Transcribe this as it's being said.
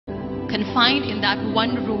confined in that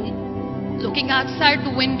one room, looking outside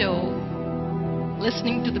the window,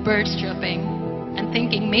 listening to the birds chirping, and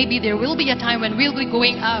thinking maybe there will be a time when we'll be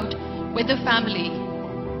going out with the family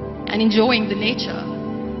and enjoying the nature.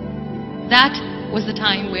 That was the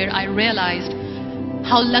time where I realized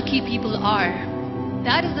how lucky people are.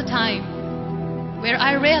 That is the time where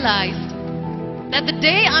I realized that the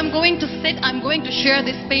day I'm going to sit, I'm going to share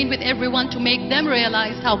this pain with everyone to make them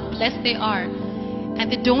realize how blessed they are,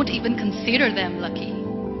 and they don't even consider them lucky.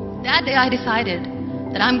 That day I decided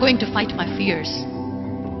that I'm going to fight my fears.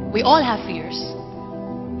 We all have fears.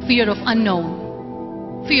 Fear of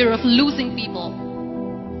unknown, fear of losing people,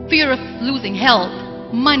 fear of losing health,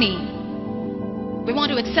 money. We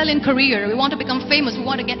want to excel in career, we want to become famous, we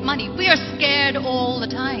want to get money. We are scared all the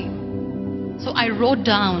time. So I wrote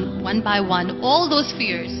down one by one all those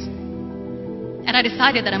fears, and I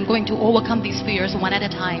decided that I'm going to overcome these fears one at a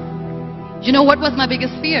time. You know what was my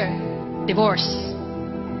biggest fear? Divorce.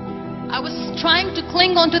 I was trying to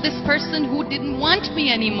cling on to this person who didn't want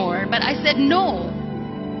me anymore, but I said no.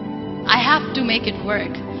 I have to make it work.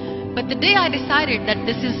 But the day I decided that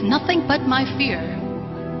this is nothing but my fear,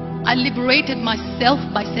 I liberated myself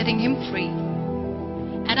by setting him free.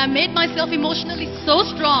 And I made myself emotionally so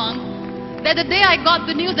strong that the day I got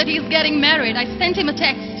the news that he's getting married, I sent him a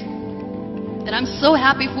text that I'm so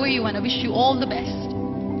happy for you and I wish you all the best.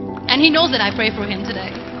 And he knows that I pray for him today.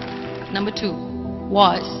 Number 2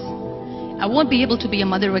 was, I won't be able to be a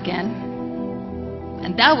mother again.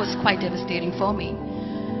 And that was quite devastating for me.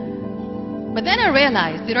 But then I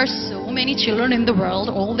realized there are so many children in the world,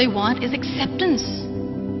 all they want is acceptance.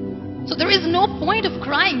 So there is no point of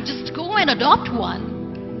crying, just go and adopt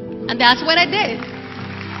one. And that's what I did.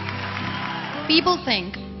 People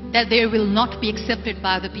think that they will not be accepted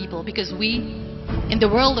by the people because we, in the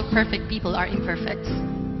world of perfect people, are imperfect.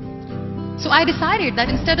 So I decided that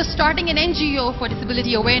instead of starting an NGO for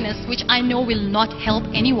disability awareness, which I know will not help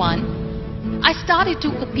anyone, I started to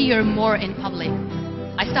appear more in public.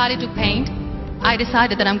 I started to paint. I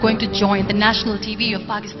decided that I'm going to join the national TV of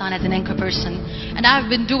Pakistan as an anchor person. And I've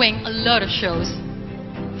been doing a lot of shows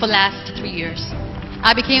for the last 3 years.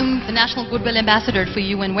 I became the National Goodwill Ambassador for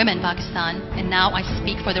UN Women Pakistan, and now I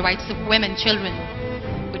speak for the rights of women, children.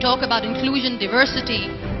 We talk about inclusion, diversity,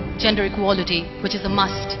 gender equality, which is a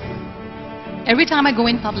must. Every time I go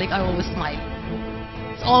in public, I always smile.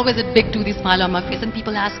 It's always a big toothy smile on my face, and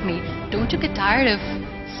people ask me, don't you get tired of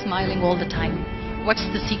smiling all the time? What's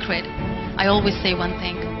the secret? I always say one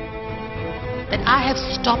thing, that I have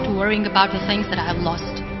stopped worrying about the things that I have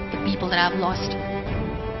lost, the people that I have lost.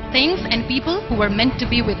 Things and people who were meant to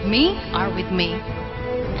be with me are with me.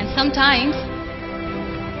 And sometimes,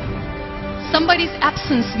 somebody's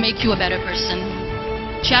absence makes you a better person.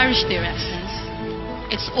 Cherish their absence.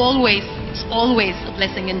 It's always a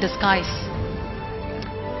blessing in disguise.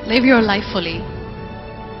 Live your life fully.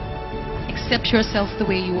 Accept yourself the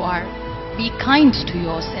way you are. Be kind to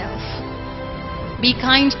yourself. Be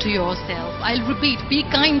kind to yourself. I'll repeat, be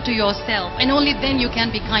kind to yourself, and only then you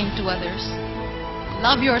can be kind to others.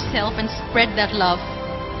 Love yourself and spread that love.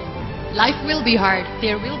 Life will be hard,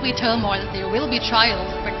 there will be turmoil, there will be trials,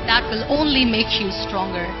 but that will only make you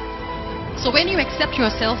stronger. So when you accept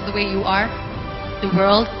yourself the way you are, the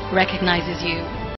world recognizes you.